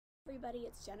everybody,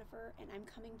 it's Jennifer, and I'm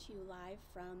coming to you live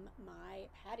from my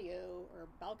patio or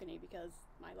balcony because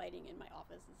my lighting in my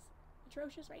office is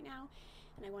atrocious right now,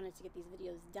 and I wanted to get these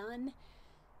videos done.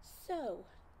 So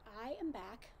I am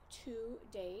back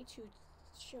today to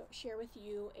share with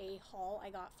you a haul I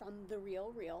got from The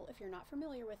Real Real. If you're not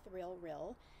familiar with The Real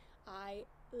Real, I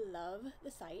love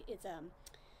the site. It's a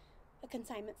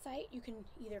consignment site. You can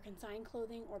either consign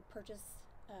clothing or purchase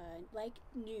like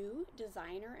new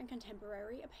designer and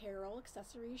contemporary apparel,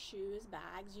 accessories, shoes,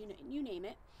 bags, you name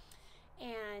it.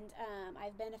 And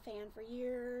I've been a fan for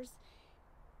years,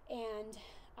 and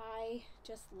I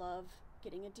just love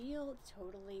getting a deal. It's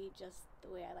totally just the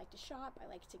way I like to shop. I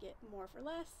like to get more for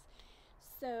less.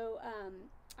 So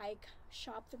I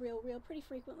shop The Real Real pretty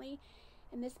frequently,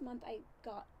 and this month I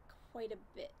got quite a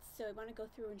bit. So I want to go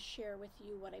through and share with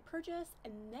you what I purchased,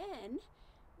 and then,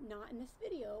 not in this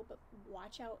video, but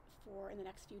watch out for, in the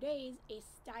next few days, a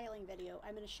styling video.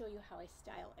 I'm going to show you how I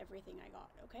style everything I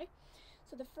got, okay?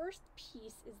 So the first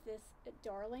piece is this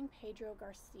darling Pedro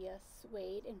Garcia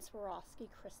suede and Swarovski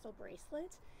crystal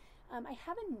bracelet. I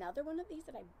have another one of these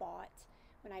that I bought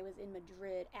when I was in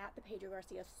Madrid at the Pedro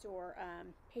Garcia store.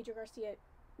 Pedro Garcia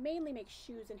mainly makes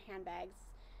shoes and handbags.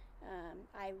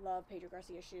 I love Pedro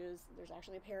Garcia shoes. There's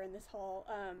actually a pair in this haul.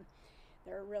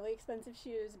 They're really expensive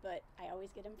shoes, but I always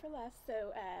get them for less.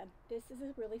 So this is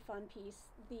a really fun piece.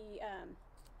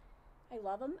 I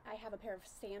love them. I have a pair of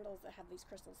sandals that have these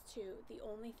crystals too. The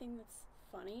only thing that's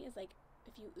funny is, like,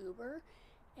 if you Uber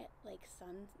at like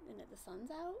the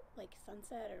sun's out, like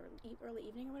sunset or early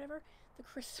evening or whatever, the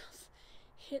crystals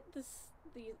hit this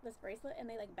bracelet and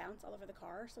they like bounce all over the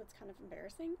car, so it's kind of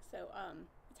embarrassing. So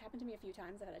it's happened to me a few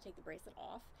times. I had to take the bracelet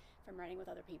off if I'm riding with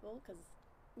other people, because,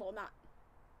 well, not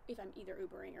if I'm either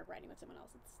Ubering or riding with someone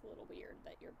else. It's a little weird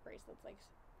that your bracelet's like,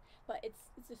 but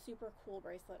it's a super cool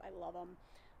bracelet. I love them.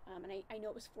 And I know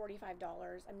it was $45.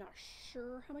 I'm not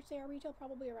sure how much they are retail,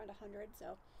 probably around $100,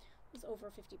 so it was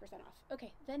over 50% off.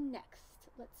 Okay, then next,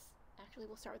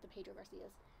 we'll start with the Pedro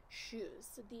Garcia's shoes.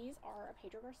 So these are a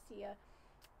Pedro Garcia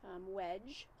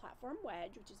platform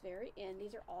wedge, which is very in.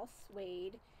 These are all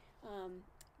suede.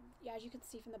 Yeah, as you can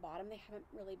see from the bottom, they haven't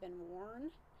really been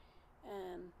worn.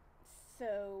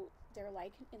 So they're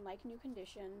in new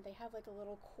condition. They have like a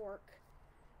little cork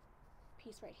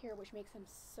piece right here, which makes them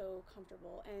so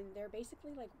comfortable, and they're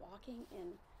basically like walking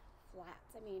in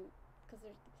flats. I mean, because the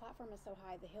platform is so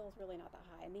high, the hill is really not that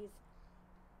high, and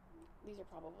these are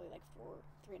probably like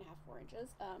 3.5, 4 inches.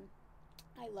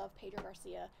 I love Pedro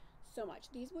Garcia so much.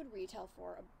 These would retail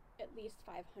for at least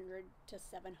 $500 to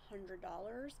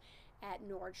 $700 at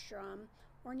Nordstrom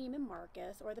or Neiman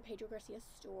Marcus or the Pedro Garcia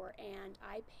store, and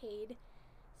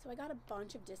so I got a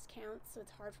bunch of discounts, so it's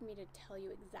hard for me to tell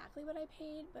you exactly what I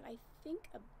paid, but I think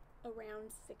around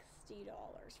 $60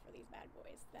 for these bad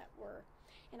boys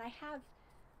and I have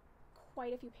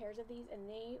quite a few pairs of these, and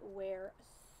they wear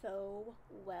so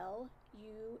well.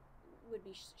 You would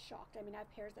be shocked. I mean, I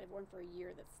have pairs that I've worn for a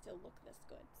year that still look this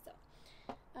good. So,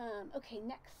 okay,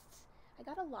 next, I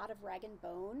got a lot of rag and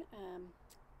bone.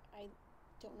 I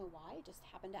don't know why, it just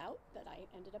happened out that I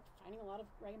ended up finding a lot of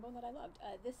rag and bone that I loved.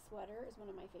 This sweater is one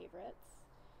of my favorites.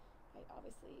 I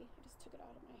just took it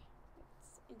out of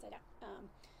it's inside out.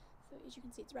 So as you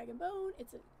can see, it's rag and bone.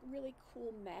 It's a really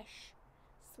cool mesh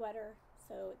sweater,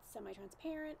 so it's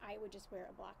semi-transparent. I would just wear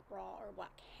a black bra or a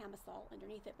black camisole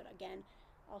underneath it, but again,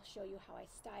 I'll show you how I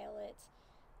style it.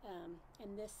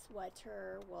 And this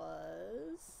sweater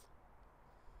was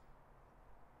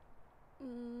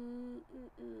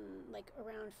like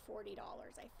around $40,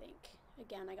 I think.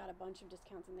 Again, I got a bunch of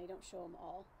discounts and they don't show them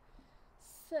all.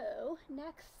 So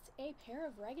next, a pair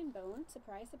of rag and bone,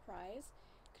 surprise, surprise,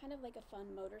 kind of like a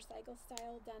fun motorcycle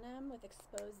style denim with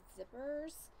exposed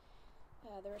zippers.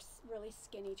 They're really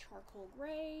skinny charcoal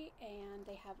gray, and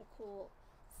they have a cool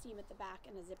seam at the back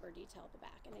and a zipper detail at the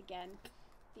back. And again,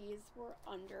 these were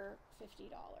under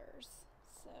 $50.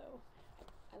 So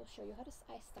I will show you how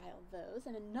I style those.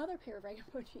 And another pair of rag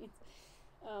and bone jeans.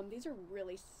 These are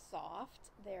really soft.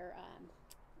 They're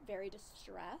very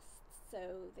distressed,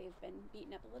 so they've been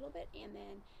beaten up a little bit, and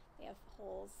then they have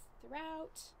holes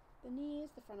throughout the knees,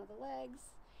 the front of the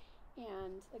legs,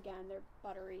 and again, they're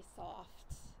buttery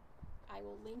soft. I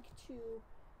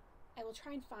will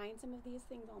try and find some of these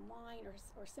things online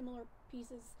or similar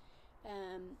pieces,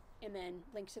 and then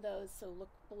link to those, so look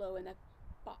below in the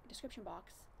description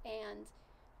box. And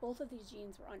both of these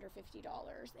jeans were under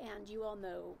 $50, and you all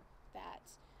know that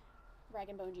rag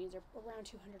and bone jeans are around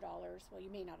 $200. Well, you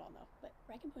may not all know, but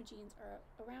rag and bone jeans are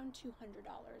around $200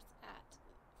 at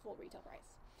full retail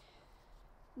price.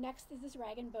 Next is this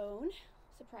rag and bone.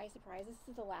 Surprise, surprise. This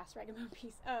is the last rag and bone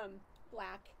piece.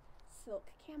 Black silk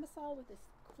camisole with this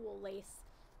cool lace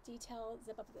detail,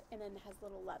 zip up, and then it has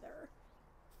little leather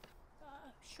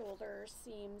shoulder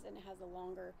seams, and it has a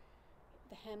longer,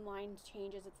 the hemline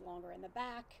changes, it's longer in the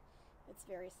back. It's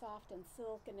very soft and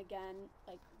silk, and again,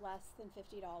 like less than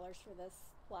 $50 for this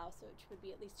blouse, which would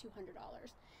be at least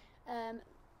 $200.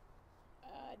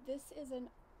 This is an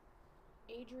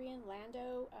Adrian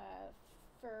Lando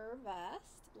fur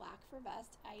vest, black fur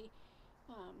vest. I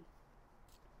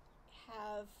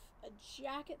have a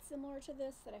jacket similar to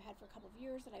this that I've had for a couple of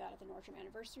years that I got at the Nordstrom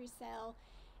anniversary sale,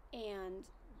 and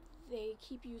they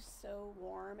keep you so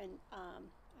warm, and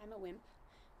I'm a wimp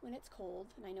when it's cold,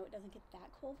 and I know it doesn't get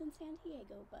that cold in San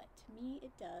Diego, but to me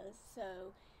it does.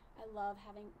 So I love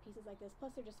having pieces like this,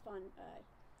 plus they're just fun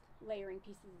layering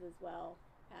pieces as well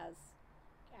as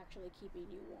actually keeping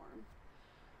you warm.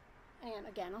 And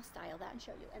again, I'll style that and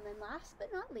show you. And then last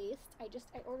but not least, I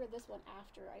ordered this one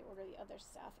after I ordered the other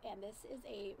stuff, and this is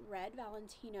a red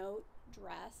Valentino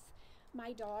dress.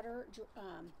 My daughter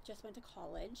just went to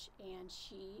college, and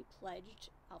she pledged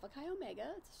Alpha Chi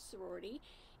Omega, it's a sorority,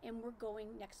 and we're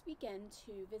going next weekend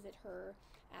to visit her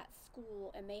at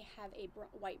school, and they have a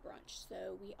white brunch,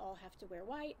 so we all have to wear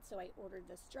white, so I ordered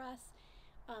this dress.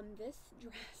 This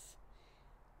dress,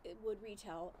 it would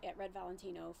retail at Red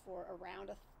Valentino for around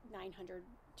 $900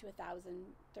 to $1,000,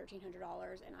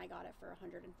 $1,300, and I got it for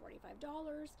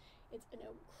 $145. It's an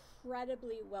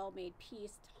incredibly well-made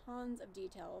piece, tons of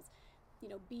details, you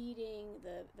know, beading,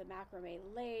 the macrame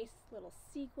lace, little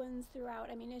sequins throughout.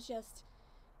 I mean, it's just,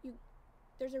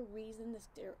 there's a reason this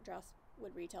dress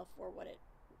would retail for what it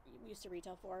used to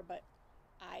retail for, but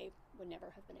I would never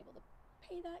have been able to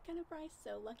pay that kind of price,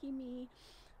 so lucky me.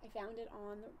 I found it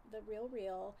on the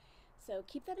Real. So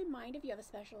keep that in mind if you have a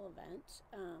special event.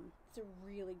 It's a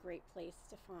really great place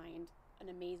to find an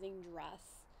amazing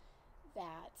dress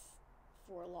that's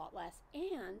for a lot less.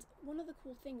 And one of the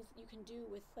cool things you can do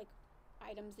with like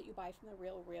items that you buy from the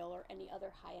Real or any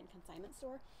other high-end consignment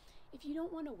store, if you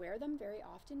don't want to wear them very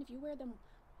often, if you wear them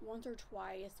once or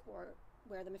twice or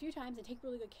wear them a few times and take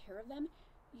really good care of them,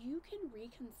 you can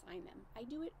reconsign them. I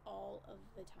do it all of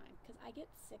the time because I get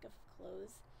sick of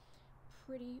clothes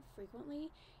pretty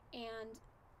frequently, and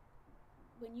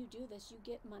when you do this, you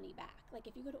get money back. Like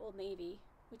if you go to Old Navy,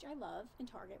 which I love, and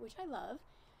Target, which I love,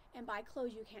 and buy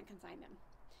clothes, you can't consign them.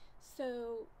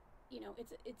 So, you know,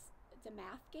 it's a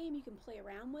math game you can play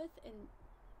around with, and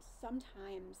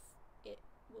sometimes it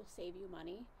will save you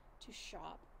money to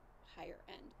shop higher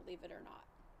end, believe it or not.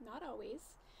 Not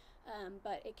always,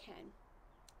 but it can,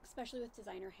 especially with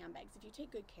designer handbags. If you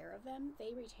take good care of them,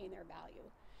 they retain their value.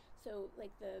 So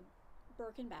like the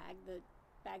Birkin bag, the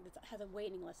bag that has a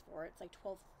waiting list for it, it's like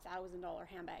 $12,000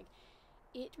 handbag,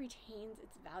 it retains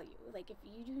its value. Like if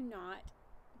you do not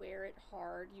wear it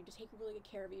hard, you just take really good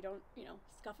care of it, you don't, you know,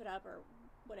 scuff it up or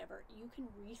whatever, you can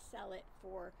resell it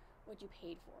for what you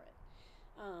paid for it.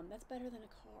 That's better than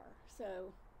a car.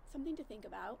 So something to think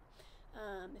about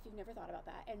if you've never thought about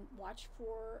that. And watch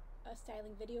for a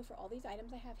styling video for all these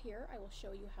items I have here. I will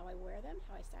show you how I wear them,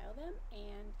 how I style them,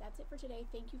 and that's it for today.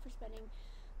 Thank you for spending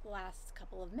the last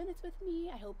couple of minutes with me.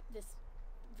 I hope this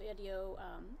video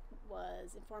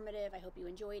was informative. I hope you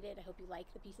enjoyed it. I hope you like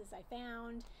the pieces I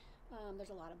found.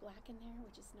 There's a lot of black in there,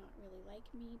 which is not really like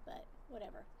me, but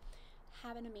whatever.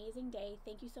 Have an amazing day.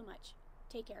 Thank you so much.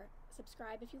 Take care.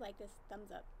 Subscribe if you like this.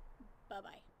 Thumbs up.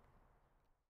 Bye-bye.